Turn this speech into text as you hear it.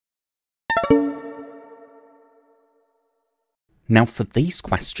Now for these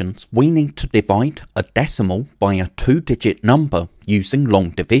questions, we need to divide a decimal by a two-digit number using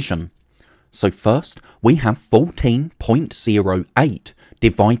long division. So first, we have 14.08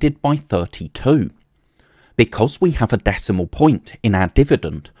 divided by 32. Because we have a decimal point in our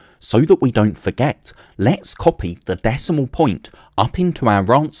dividend, so that we don't forget, let's copy the decimal point up into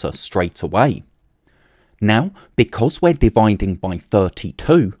our answer straight away. Now, because we're dividing by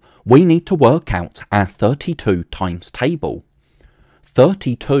 32, we need to work out our 32 times table.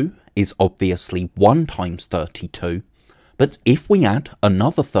 32 is obviously 1 times 32, but if we add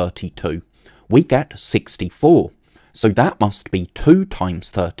another 32, we get 64, so that must be 2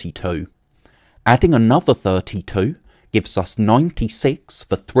 times 32. Adding another 32 gives us 96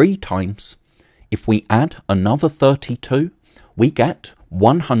 for 3 times. If we add another 32, we get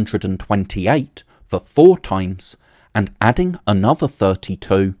 128 for 4 times, and adding another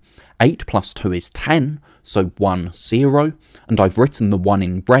 32, 8 plus 2 is 10, so 1, 0, and I've written the 1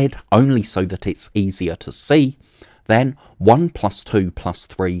 in red only so that it's easier to see. Then 1 plus 2 plus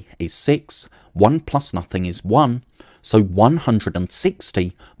 3 is 6, 1 plus nothing is 1, so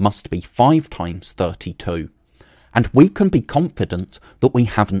 160 must be 5 times 32. And we can be confident that we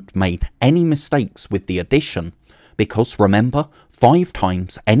haven't made any mistakes with the addition, because remember, 5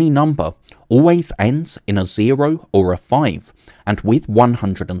 times any number always ends in a 0 or a 5, and with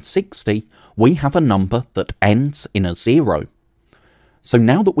 160, we have a number that ends in a 0. So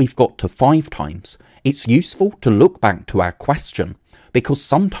now that we've got to 5 times, it's useful to look back to our question, because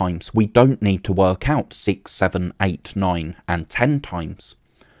sometimes we don't need to work out 6, 7, 8, 9 and 10 times.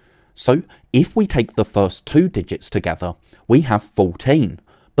 So if we take the first 2 digits together, we have 14,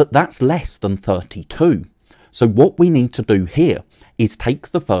 but that's less than 32. So what we need to do here is take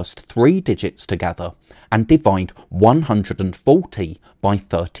the first 3 digits together and divide 140 by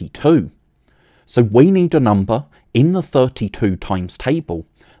 32. So we need a number in the 32 times table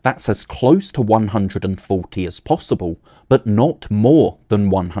that's as close to 140 as possible, but not more than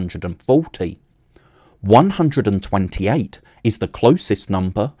 140. 128 is the closest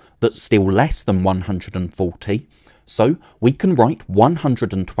number that's still less than 140, so we can write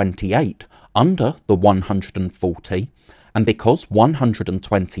 128 under the 140, and because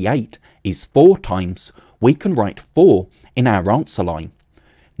 128 is 4 times, we can write 4 in our answer line.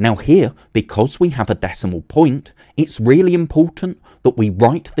 Now here, because we have a decimal point, it's really important that we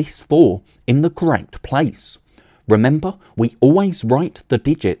write this 4 in the correct place. Remember, we always write the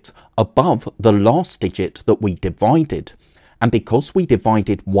digit above the last digit that we divided, and because we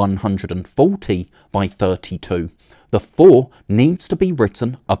divided 140 by 32, the 4 needs to be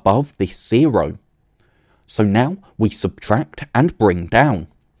written above this 0. So now we subtract and bring down.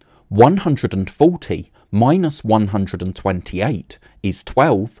 140 minus 128 is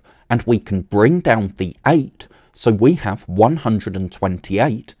 12, and we can bring down the 8, so we have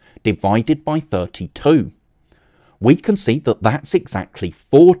 128 divided by 32. We can see that that's exactly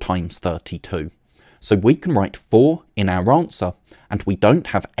 4 times 32, so we can write 4 in our answer, and we don't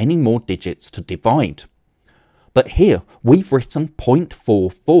have any more digits to divide. But here we've written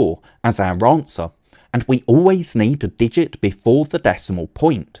 0.44 as our answer, and we always need a digit before the decimal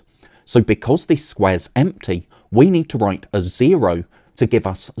point. So because this square's empty, we need to write a 0 to give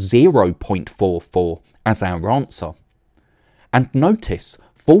us 0.44 as our answer. And notice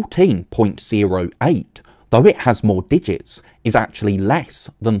 14.08, though it has more digits, is actually less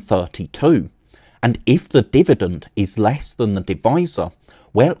than 32. And if the dividend is less than the divisor,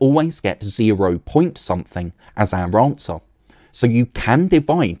 we'll always get 0 point something as our answer. So you can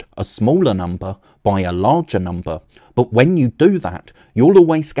divide a smaller number by a larger number, but when you do that, you'll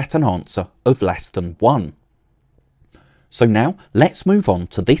always get an answer of less than 1. So now let's move on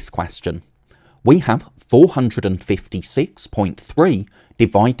to this question. We have 456.3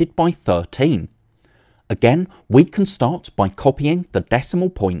 divided by 13. Again, we can start by copying the decimal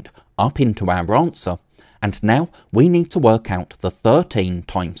point up into our answer, and now we need to work out the 13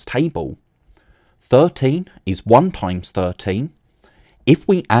 times table. 13 is 1 times 13. If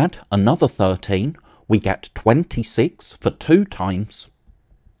we add another 13, we get 26 for 2 times,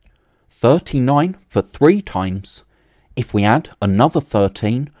 39 for 3 times. If we add another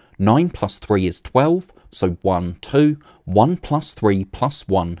 13, 9 plus 3 is 12, so 1, 2, 1 plus 3 plus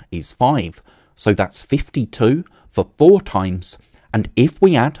 1 is 5, so that's 52 for 4 times, and if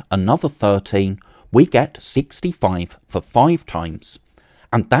we add another 13, we get 65 for 5 times.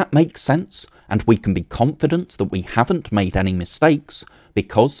 And that makes sense, and we can be confident that we haven't made any mistakes,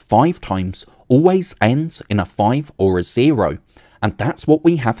 because 5 times always ends in a 5 or a 0, and that's what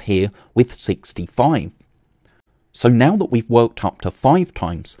we have here with 65. So now that we've worked up to 5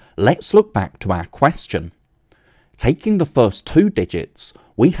 times, let's look back to our question. Taking the first two digits,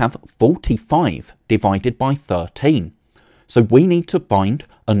 we have 45 divided by 13. So we need to find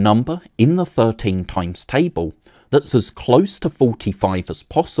a number in the 13 times table that's as close to 45 as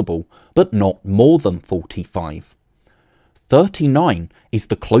possible, but not more than 45. 39 is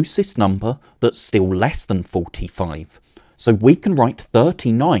the closest number that's still less than 45. So we can write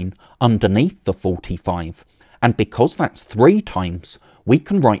 39 underneath the 45. And because that's 3 times, we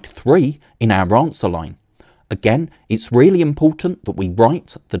can write 3 in our answer line. Again, it's really important that we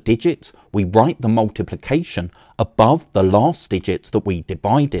write the digits, we write the multiplication above the last digits that we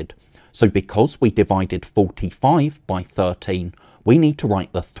divided. So because we divided 45 by 13, we need to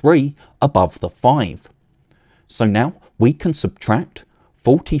write the 3 above the 5. So now we can subtract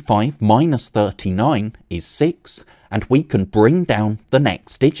 45 minus 39 is 6, and we can bring down the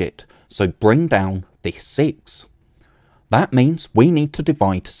next digit. So bring down this 6. That means we need to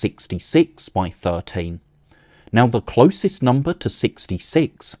divide 66 by 13. Now the closest number to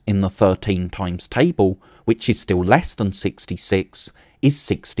 66 in the 13 times table, which is still less than 66, is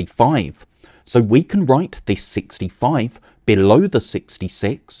 65. So we can write this 65 below the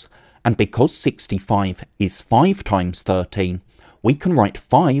 66, and because 65 is 5 times 13, we can write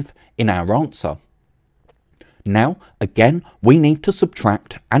 5 in our answer. Now, again, we need to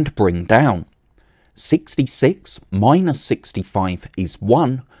subtract and bring down. 66 minus 65 is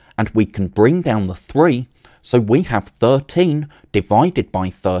 1, and we can bring down the 3, so we have 13 divided by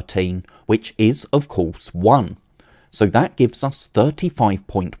 13, which is, of course, 1. So that gives us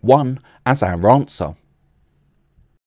 35.1 as our answer.